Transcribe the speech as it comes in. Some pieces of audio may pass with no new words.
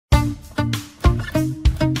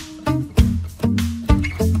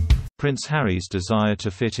Prince Harry's desire to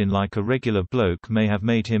fit in like a regular bloke may have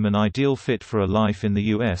made him an ideal fit for a life in the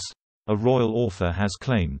US, a royal author has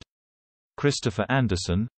claimed. Christopher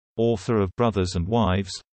Andersen, author of Brothers and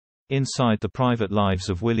Wives, Inside the Private Lives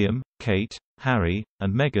of William, Kate, Harry,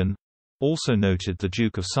 and Meghan, also noted the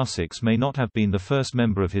Duke of Sussex may not have been the first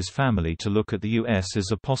member of his family to look at the US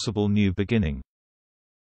as a possible new beginning.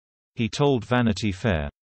 He told Vanity Fair,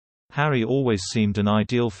 "Harry always seemed an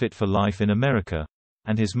ideal fit for life in America,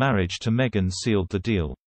 and his marriage to Meghan sealed the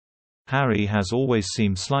deal. Harry has always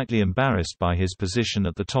seemed slightly embarrassed by his position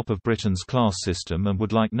at the top of Britain's class system and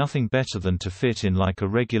would like nothing better than to fit in like a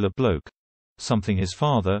regular bloke, something his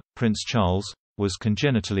father, Prince Charles, was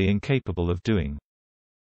congenitally incapable of doing."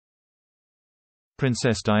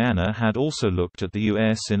 Princess Diana had also looked at the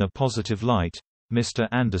US in a positive light, Mr.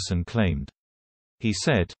 Andersen claimed. He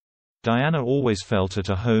said, "Diana always felt at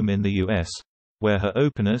home in the US, where her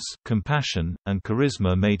openness, compassion, and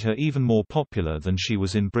charisma made her even more popular than she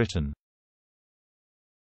was in Britain."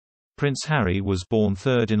 Prince Harry was born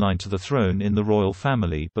third in line to the throne in the royal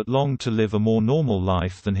family but longed to live a more normal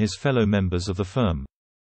life than his fellow members of the firm.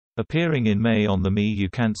 Appearing in May on the Me You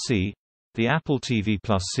Can't See, the Apple TV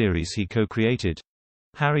Plus series he co-created,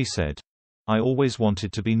 Harry said, "I always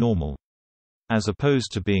wanted to be normal. As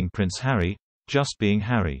opposed to being Prince Harry, just being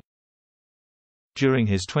Harry." During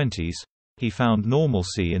his 20s, he found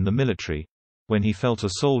normalcy in the military, when he felt a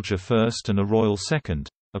soldier first and a royal second,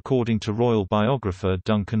 according to royal biographer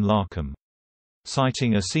Duncan Larcombe.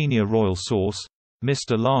 Citing a senior royal source,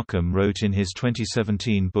 Mr. Larcombe wrote in his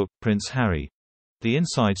 2017 book Prince Harry, "The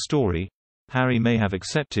inside story, Harry may have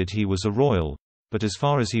accepted he was a royal, but as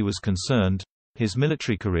far as he was concerned, his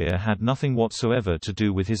military career had nothing whatsoever to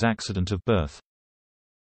do with his accident of birth."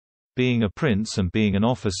 Being a prince and being an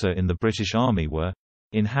officer in the British Army were,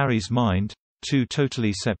 in Harry's mind, two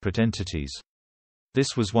totally separate entities.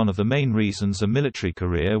 This was one of the main reasons a military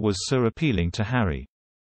career was so appealing to Harry.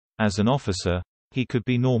 As an officer, he could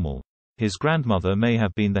be normal. His grandmother may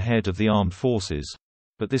have been the head of the armed forces,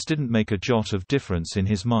 but this didn't make a jot of difference in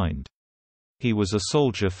his mind. He was a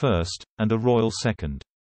soldier first, and a royal second.